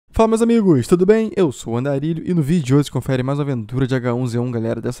Fala, meus amigos, tudo bem? Eu sou o Andarilho e no vídeo de hoje você confere mais uma aventura de H1Z1,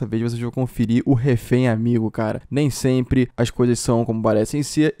 galera. Dessa vez vocês vão conferir o Refém Amigo, cara. Nem sempre as coisas são como parecem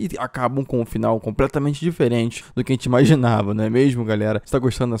ser e acabam com um final completamente diferente do que a gente imaginava, não é mesmo, galera? Se tá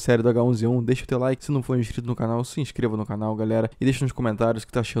gostando da série do H1Z1, deixa o teu like. Se não for inscrito no canal, se inscreva no canal, galera. E deixa nos comentários o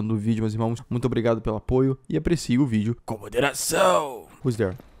que tá achando do vídeo, meus irmãos. Muito obrigado pelo apoio e aprecie o vídeo com moderação. Who's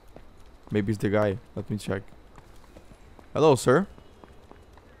there? Maybe it's the guy. Let me check. Hello, sir.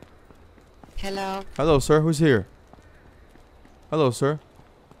 Hello. Hello, sir. Who's here? Hello, sir.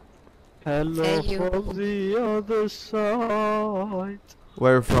 Hello Hey, you. from the other side.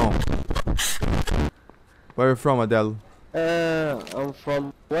 Where are you from? Where are you from, Adele? I'm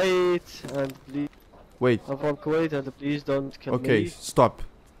from Kuwait and please. Wait. I'm from Kuwait and please don't kill Okay, me. stop.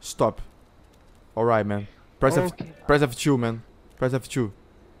 Stop. Alright, man. Press Okay. press F2, man. Press F2.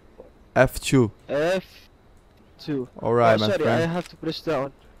 F2. F2. Alright, oh, my sorry, friend. I have to press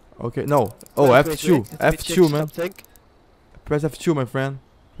down. Okay, no. Oh, Wait, F2. wait, let me check F2, man. something. Press F2, my friend.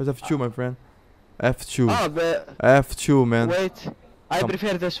 Press F2, my friend. F2. Ah, but F2, man. wait. I Come.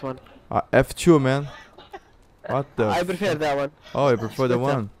 prefer this one. F2, man. What the? I prefer that one. Oh, you prefer the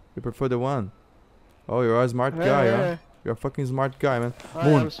Better. one. You prefer the one. Oh, you're a smart guy, huh? You're a fucking smart guy, man. I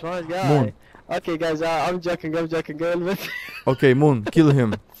Moon. am smart guy. Moon. Okay, guys, I'm joking a little bit. Okay, Moon, kill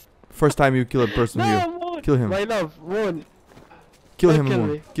him. First time you kill a person here. No, Moon. Kill him. My love, Moon. Kill Don't him, kill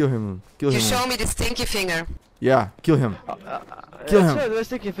Moon. me. Kill him, Moon. Kill You him. show Moon. me the stinky finger. Yeah, kill him. Kill him. It's not a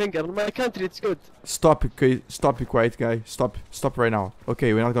sticky finger. In my country, it's good. Stop, okay? Stop, you quiet guy. Stop. Stop right now.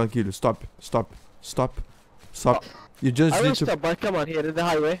 Okay, we're not gonna kill you. Stop. Stop. Stop. Stop. You just I need will to. stop, but come on here, in the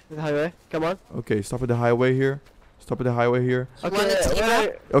highway. In the highway. Come on. Okay, stop at the highway here. Stop at the highway here. Okay, wanna team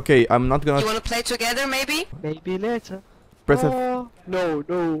where Okay, I'm not You gonna wanna play together, maybe? maybe later. press F. Oh, no,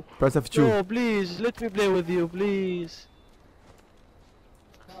 no. Press F2. No, please, let me play with you, please.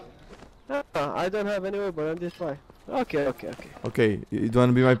 I don't have any weapon, I'm just fine. Okay. Okay, you don't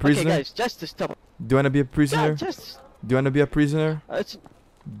wanna be my Okay, prisoner? guys, just to stop. Do you wanna be a Yeah, prisoner? just. Do you wanna be a prisoner? It's,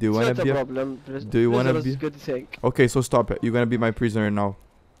 Do you it's wanna not be a a? problem. do you wanna Prisoner be- is a good thing. Okay, so stop it. You're gonna be my prisoner now.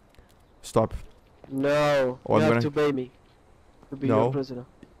 Stop. No, Oh, you I'm have gonna- to pay me to be No. your prisoner.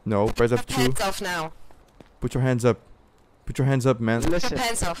 No, press Put F2. hands off now. Put your hands up. Put your hands up, man. Put Listen.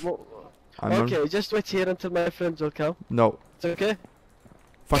 hands off. I'm not- Okay, just wait here until my friends will come. No. It's okay?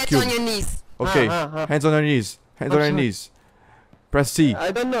 Fuck Get you. on your knees. Okay. Hands on your knees. Hands on I'm your sorry. knees. Press C.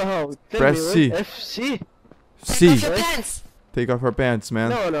 I don't know how. Tell Press me, C. what? FC? Take C. off your Wait. pants. Take off your pants, man.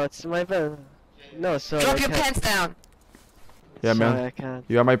 No, it's my pen. No, sorry. Drop I your can't. pants down Yeah, Sorry, man. I can't.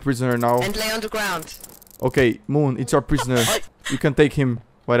 You are my prisoner now. and lay on the ground. Okay, Moon, it's your prisoner. You can take him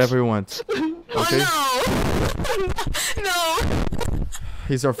whatever you want. Okay? Oh no!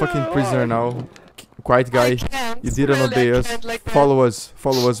 He's our fucking No. prisoner now. Quiet guy. I can't. You didn't Really, obey I us. can't like that. Follow us.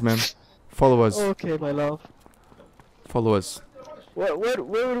 Follow us, man. Follow us. Okay, my love. Follow us. Where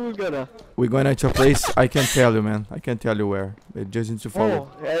are we gonna? We're going to a place. I can't tell you, man. I can't tell you where. You just need to follow.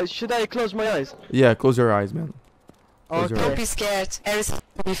 Oh, should I close my eyes? Yeah, close your eyes, man. Close your Don't Okay. be scared. Everything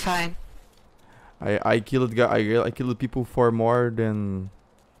will be fine. I killed I killed people for more than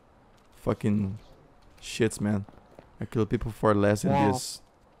fucking shits, man. I killed people for less than Wow. this.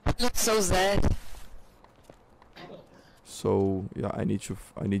 Not so sad. So yeah, I need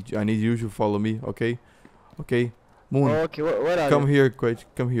you to follow me, okay? Okay, Moon, Okay, where are come you? here, quiet,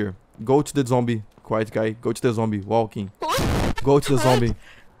 come here. Go to the zombie, quiet guy. Go to the zombie, walking. Go to the zombie.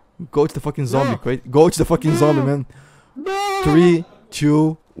 Go to the fucking zombie, No. quiet. Go to the fucking zombie, man. No! 3,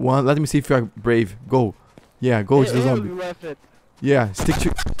 2, 1. Let me see if you are brave. Go. Yeah, go to the He will zombie. be my friend. Yeah, stick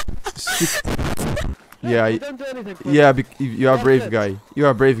to. Stick. No, Yeah, he don't do anything for Yeah, me. you are a My brave friend. guy. You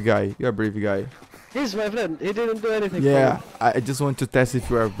are a brave guy. You are a brave guy. He's my friend. He didn't do anything Yeah, for me. I just want to test if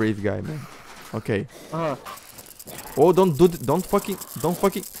you are a brave guy, man. Okay. Uh-huh. Oh, don't fucking, Oh,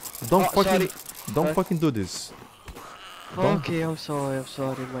 sorry. don't Sorry. fucking do this. Don't- Okay, I'm sorry,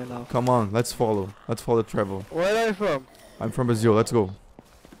 my love. Come on, let's follow the travel. Where are you from? I'm from Brazil. Let's go.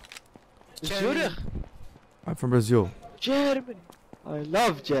 Germany. Zurich? I'm from Brazil. Germany. I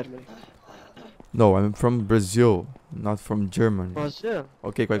love Germany. No, I'm from Brazil, not from Germany. Brazil.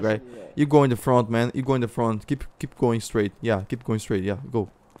 Okay, quiet guy. You go in the front, man. You go in the front. Keep going straight. Yeah, keep going straight. Yeah, go.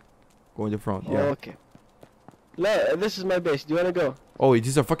 Go in the front. Yeah. Okay. This is my base. Do you wanna go? Oh, is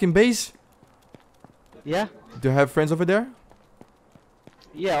this a fucking base? Yeah? Do you have friends over there?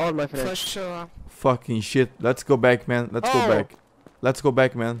 Yeah, all my For friends. sure. Fucking shit. Let's go back, man. Let's go Oh. back. Let's go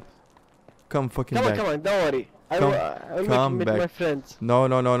back, man. Come fucking Come on, back. come on, don't worry. Come- I'll come meet back. my friends. No.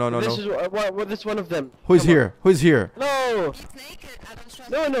 This is this is one of them. Who's Come on. here? Who's here? No! He's naked. I don't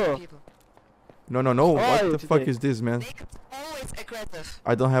trust No, no. people. No. Why What the fuck today? is this, man? Naked always always aggressive.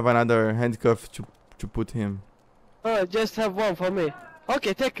 I don't have another handcuff to put him. Oh, just have one for me.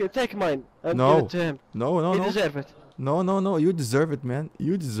 Okay, take mine. And No. give it to him. No, He no. deserve it. No. You deserve it, man.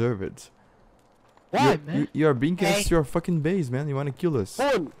 You deserve it. Why, man? You are bringing us Hey. to your fucking base, man. You wanna kill us.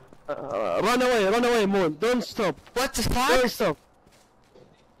 Moon, run away, Moon. Don't stop. What the Don't fuck? stop.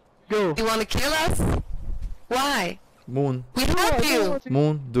 Go. You wanna kill us? Why? Moon. We help you.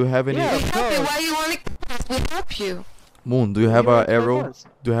 Moon, do you have any... Yeah. We help you. course. Why you wanna kill us? We help you. Moon, do you have You an want my arrow? guns?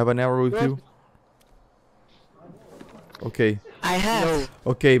 Do you have an arrow with Yeah. you? Okay. I have.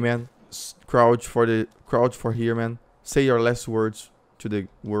 No. Okay, man. Crouch for here, man. Say your last words to the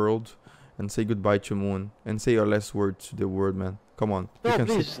world, and say goodbye to Moon, and say your last words to the world, man. Come on. No, you can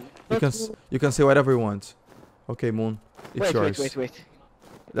please. Say, you can say whatever you want. Okay, Moon. It's yours. Wait.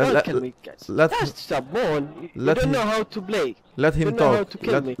 Let, Don't kill let, me, guys. let- Just stop, Moon. You let don't him- know how to play. let him You know how talk. to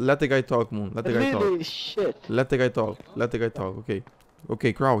kill me. Let the guy talk, Moon. Let the guy talk. Really shit. Let the guy talk. Let the guy talk. Okay.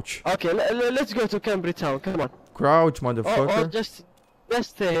 Okay, crouch. Okay, let's go to Cambridge Town. Come on. Crouch, Or motherfucker. just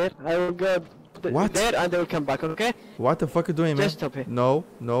stay here. I will go What? there and I will come back. Okay? What the fuck are you doing, man? Just stop here. No.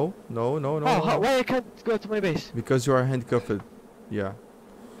 Oh, why I can't go to my base? Because you are handcuffed. Yeah.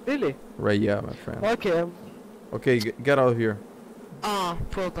 Really? Right, yeah, my friend. Okay. Okay, get out of here. Oh,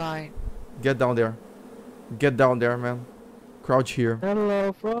 poor guy. Get down there. Get down there, man. Crouch here.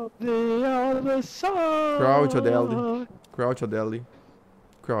 Hello from the other side. Crouch, Adele. Crouch, Adele.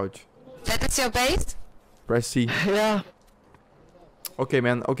 Crouch. That is your base? Press C. Yeah. Okay,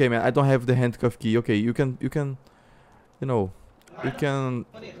 man. Okay, man. I don't have the handcuff key. Okay, you can, you know, you can.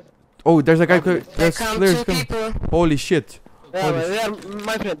 Oh, there's a guy. There There's come players two coming. people. Holy shit. Yeah, Holy but yeah,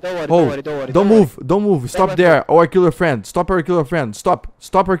 my friend, don't worry, Oh, don't worry. Don't move. Don't move. Stop my there. Or I kill your friend. Stop or I kill your friend. Stop.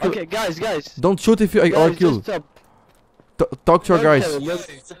 Stop or kill. Okay, guys. Don't shoot if you or Guys, kill. just stop. Talk to your Don't guys. kill him,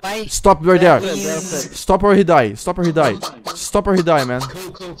 don't- Bye. Stop right They're there. friends, they're friends. Stop or he die. Stop or he die. Stop or he die, man.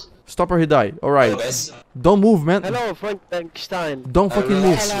 Cool. Stop or he die. Alright. Guys. Don't move, man. Hello, Frankenstein. Don't fucking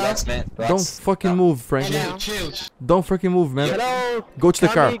move. Relax, man. Don't Relax. fucking move, Frank. Hello. Chill. Don't fucking move, man. Hello. Go to the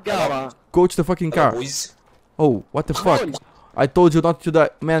car. Kamigawa. Go to the fucking car. Boys. Oh, what the fuck? on. I told you not to die.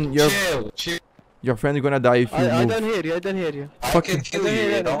 Man, Chill. your friend is gonna die if you I move. don't hear you. I Fucking- can kill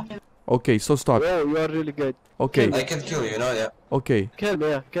you, you know? Okay, so stop. Oh, you are really good. Okay, I can kill you, you know? Yeah. okay. Kill me,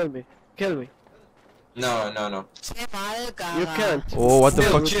 yeah, kill me. No. You can't. Oh, what the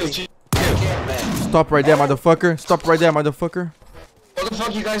fuck? Chill, man. Stop right there, motherfucker. Stop right there, motherfucker. What the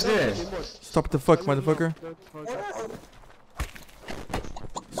fuck you guys doing? Stop the fuck, motherfucker.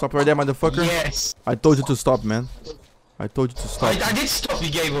 Stop right there, motherfucker. Yes. I told you to stop, man. I told you to stop. I did stop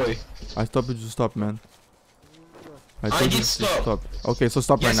you, gay boy. I told you to stop, man. I I told you did to stop. stop. Okay, so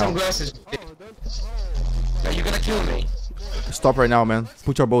stop right Get now. sunglasses. Are you gonna kill me? Stop right now, man.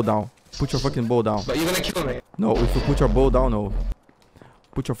 Put your bow down. Put your fucking bow down. But you're gonna kill me. No, if you put your bow down, no.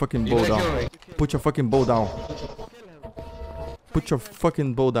 Put your fucking You're bow gonna kill down. me. Put your fucking bow down. Put your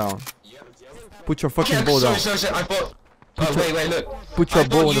fucking bow down. Put your fucking bow down. Sorry. I thought. Oh, wait, look. Put your I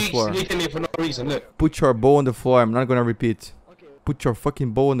bow thought on the you floor. sneaked me for no reason, look. Put your bow on the floor. I'm not gonna repeat. Put your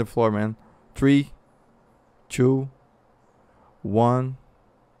fucking bow on the floor, man. 3, 2, 1.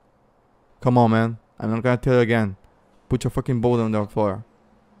 Come on, man. I'm not gonna tell you again. Put your fucking bow on the floor.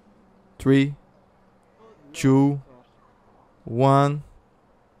 3, 2, 1.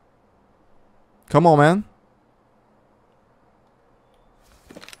 Come on, man.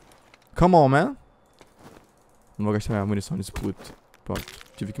 Come on, man. Não vou gastar minha munição nesse puto. Pronto,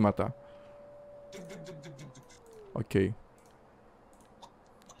 tive que matar. Ok.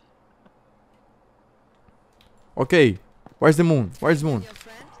 Okay, where's the moon? Where's the moon?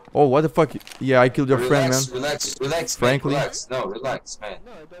 Oh, what the fuck? Yeah, I killed your friend, man. Relax, Frankly. man, relax. No, relax, man.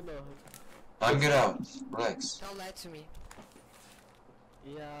 No, I don't know. I'm get out. Relax. Don't lie to me.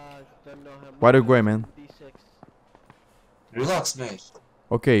 Yeah, I don't know him. Why do you go, man? D6. Relax, mate.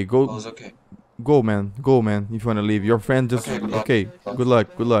 Okay, I go, was okay. go, man. Go, man. If you wanna leave, your friend just. Okay, good luck. Okay, good luck.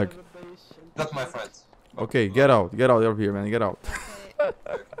 Good luck. Not my friends. Okay, get out of here, man. Get out.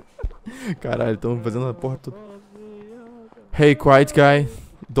 Caralho, tão fazendo a porra toda. Hey, quiet guy.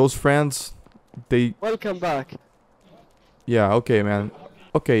 Those friends, they. Welcome back. Yeah, okay, man.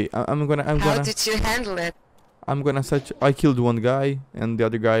 Okay, I'm gonna. How did you handle it? I'm gonna set. I killed one guy, and the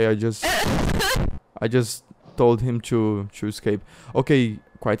other guy I just told him to escape. Okay,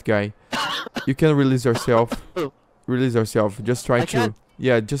 quiet guy, you can release yourself. Release yourself. Just try I to. can't.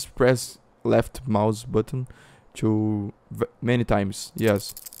 Yeah, just press left mouse button to many times.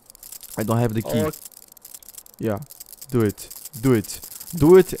 Yes, I don't have the key. Oh, Yeah, do it. Do it.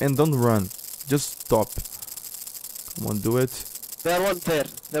 Do it and don't run. Just stop. Come on, do it. there one there.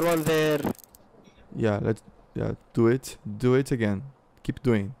 There one there. Yeah, let's. Yeah, do it. Do it again. Keep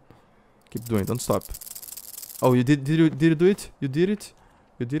doing. Keep doing. Don't stop. Oh, you did you do it? You did it?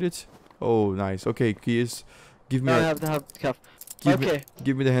 You did it? Oh, nice. Okay, Keys. Give me I a, have the handcuff. give Okay.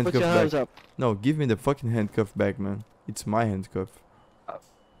 give me the Put handcuff your hands back. up. No, give me the fucking handcuff back, man. It's my handcuff.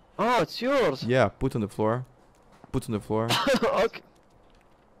 Oh, it's yours. Yeah, put on the floor. Put on the floor. Okay.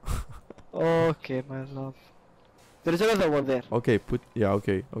 Okay, my love. There is another one there. Okay, put yeah,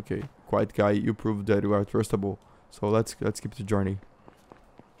 okay, okay. Quiet guy, you proved that you are trustable. So let's keep the journey.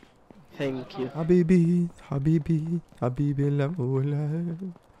 Thank you. Habibi, Habibi, Habibi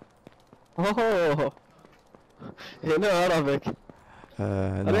Lamoula. Oh. You know Arabic.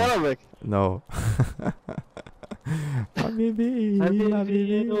 No. Arabic. No. Habibi, حبيبي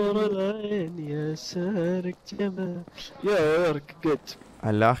Habibi. نور العين يا سارق جمال. You're good.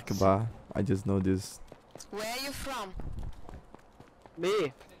 Allah Akbar. I just know this. Where are you from?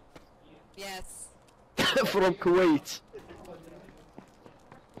 Me Yes. from Kuwait.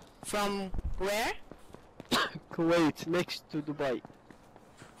 From where? Kuwait, next to Dubai.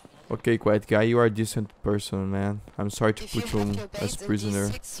 Okay, quiet guy, you are a decent person, man. I'm sorry to If you put have you your as base in prisoner.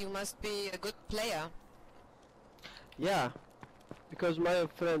 D6, you must be a good player. Yeah, because my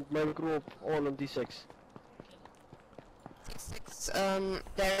friend, my group, all on D6. D6,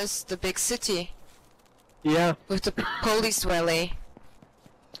 there's the big city Yeah, with the police rally.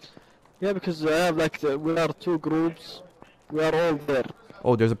 yeah, because I have like we are two groups. We are all there.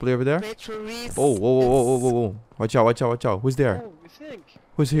 Oh, there's a player over there? Retro Reef. Oh, whoa, whoa, whoa, whoa, whoa, whoa. Watch out, watch out, watch out. Who's there? Oh, you think?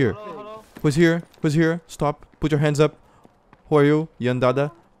 Who's here? Hello. Who's here? Who's here? Stop. Put your hands up. Who are you?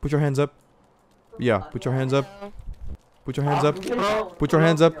 Yandada. Put your hands up. Yeah, put your hands up. Put your hands up. Put your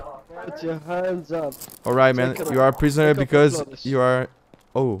hands up. Put your hands up. Alright, man. Take off- You are a prisoner take off your because clothes. you are...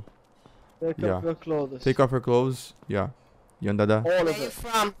 Oh, Take Yeah. off your clothes. take off your clothes. Yeah. Yandada. all Where of are you it.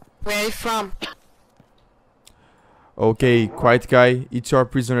 from? Where are you from? Okay, quiet guy. It's your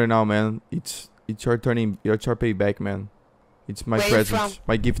prisoner now, man. It's your turning. It's your payback, man. It's my Where you present. from?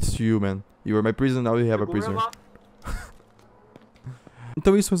 My gift to you, man. You were my prisoner, now you have a prisoner.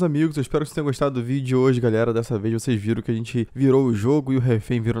 Então é isso, meus amigos, eu espero que vocês tenham gostado do vídeo de hoje, galera. Dessa vez vocês viram que a gente virou o jogo e o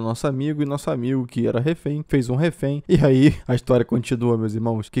refém virou nosso amigo. E nosso amigo, que era refém, fez um refém. E aí, a história continua, meus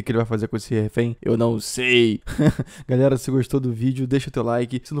irmãos. O que ele vai fazer com esse refém? Eu não sei. Galera, se gostou do vídeo, deixa o teu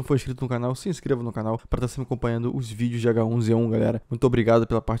like. Se não for inscrito no canal, se inscreva no canal para estar sempre acompanhando os vídeos de H1Z1, galera. Muito obrigado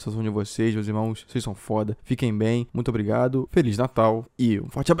pela participação de vocês, meus irmãos. Vocês são foda. Fiquem bem. Muito obrigado. Feliz Natal e um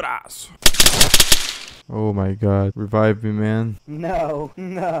forte abraço. Oh my god. Revive me, man. No,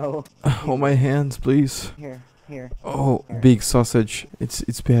 no. Hold my hands, please. Here. Oh, big sausage.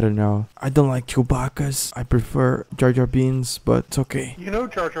 It's better now. I don't like Chewbacca's. I prefer Jar Jar Beans, but it's okay. You know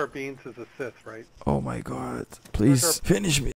Jar Jar Binks is a Sith, right? Oh my god. Please finish me.